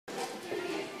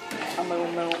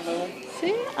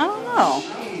See? I don't know.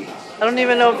 I don't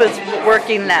even know if it's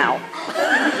working now.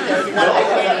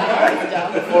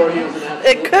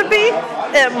 It could be.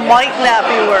 It might not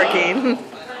be working.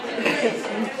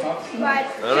 I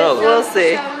don't know. We'll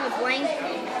see.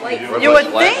 You would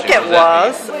think it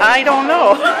was. I don't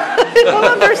know. I don't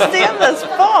understand this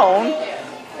phone.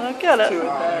 I don't get it.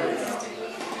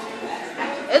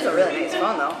 It's a really nice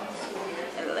phone, though.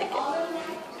 I like it.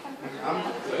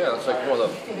 Yeah, it's like one of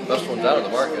the best ones out of the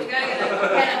market.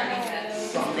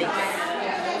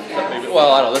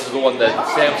 Well, I don't know. This is the one that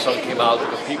Samsung came out to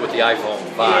compete with the iPhone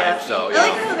 5. Yeah. So I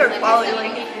like how their quality,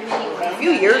 like a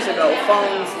few years ago,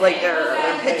 phones, like their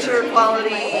picture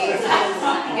quality,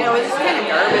 you know, it was just kind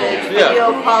of garbage,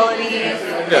 video quality.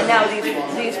 And now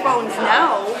these phones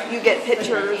now, you get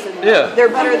pictures and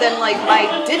they're better than like my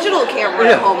digital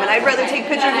camera at home. And I'd rather take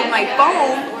pictures with my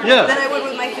phone than I would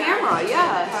with my camera.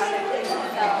 Yeah.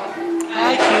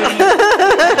 Hi,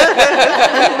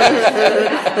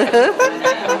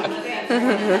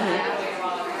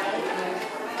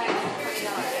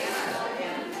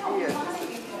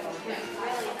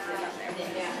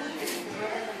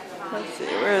 Let's see,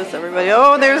 where is everybody?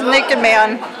 Oh, there's Naked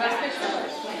Man.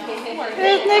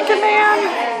 There's Naked Man.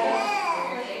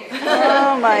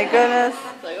 Oh my goodness.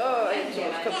 It's like, oh, I had too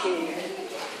much cookies.